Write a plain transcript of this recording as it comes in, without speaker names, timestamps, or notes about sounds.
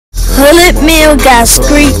Flip mill got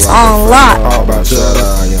streets on lock. All about cheddar,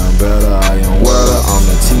 I am better, I am wetter. I'm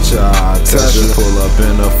the teacher, I test you. Pull up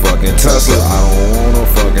in a fucking Tesla, I don't want no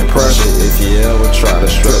fucking pressure. If you ever try to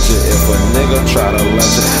stretch it, if a nigga try to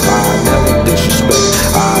let you, I never disrespect,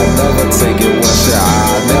 I never take it with you,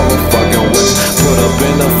 I never fucking wish. Put up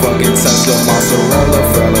in a fucking Tesla, Mozzarella,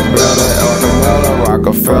 fella better,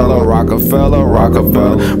 Rockefeller, Rockefeller,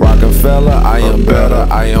 Rockefeller, Rockefeller, I am better,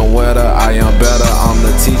 I am wetter, I am better. I'm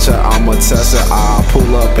the teacher, I'm a tester, I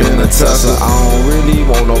pull up in a Tesla. I don't really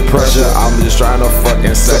want no pressure, I'm just trying to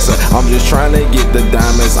fucking sex her. I'm just trying to get the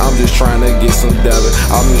diamonds, I'm just trying to get some debit.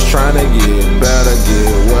 I'm just trying to get better, get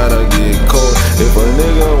wetter, get cold. If a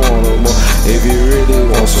nigga want more, if you really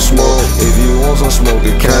want some smoke, if you want some smoke,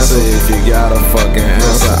 it cancer. If you got a fucking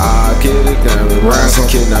answer, I'll get it, gun with ransom.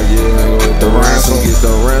 Kidnap you and with the ransom. Get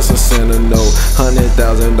the ransom, send a note,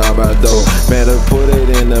 $100,000 by dough. Better put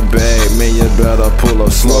it in the bag, man, you better pull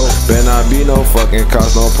up slow. Better not be no fucking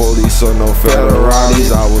cops, no police or no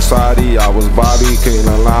federales. I was Saudi, I was Bobby, killing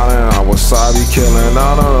Lana, I was Sabi, killing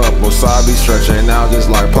out on up, Wasabi, stretching out just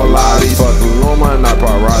like Pilates. Fucking woman, not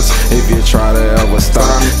paparazzi. If you try to ever stop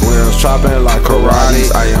me, rims chopping like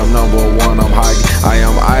karate. I am #1, I'm hockey. I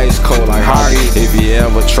am ice cold like hockey. If you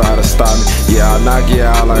ever try to stop me, yeah, I'll knock you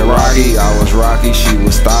out like Rocky. I was Rocky, she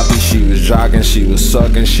was stoppy, she was jogging, she was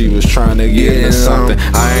sucking, she was trying to get into something.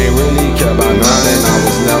 I ain't really care about nothing, I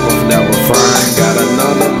was never frying. Got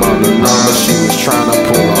another number, she was trying to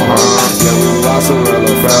pull a horn. Yeah, we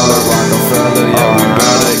Mozzarella, fella, Rockefeller, yeah, we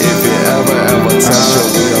better. If you ever touch her,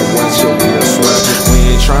 we a wet you, we a sweat you. We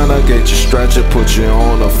ain't tryna get you stretcher, put you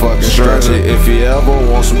on a fucking stretcher. If you ever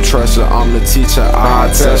want some treasure, I'm the teacher, I'll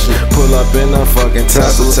test you. Pull up in a fucking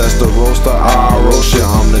Tesla, test the roaster, I'll roast you.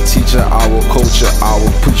 I'm the teacher, I will coach you, I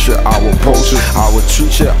will preach you, I will poach you, I will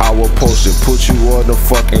treat you, I will post you. Put you on the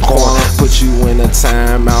fucking corner, put you in a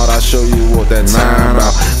timeout, I'll show you what that time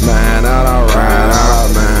out. Man out, I ride out,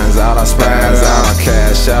 man's out, I spaz out, I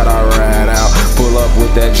cash out, I ride out. Pull up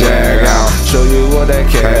with that jag out, show you what that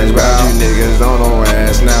cash bout. You niggas don't know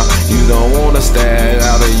ass now, you don't wanna stand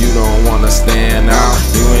out or you don't wanna stand out.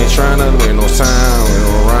 You ain't tryna wait no time, we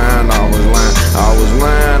don't rhyme. I was lying, I was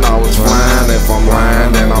lying, I was flying. If I'm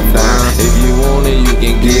lying, then I'm down. If you want it, you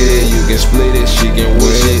can get it, you can split it, she can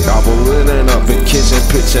wish it. I was living up in kitchen,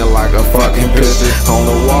 pitching like a fucking pitcher. On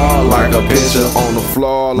the wall like a pitcher, on the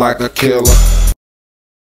floor like a killer.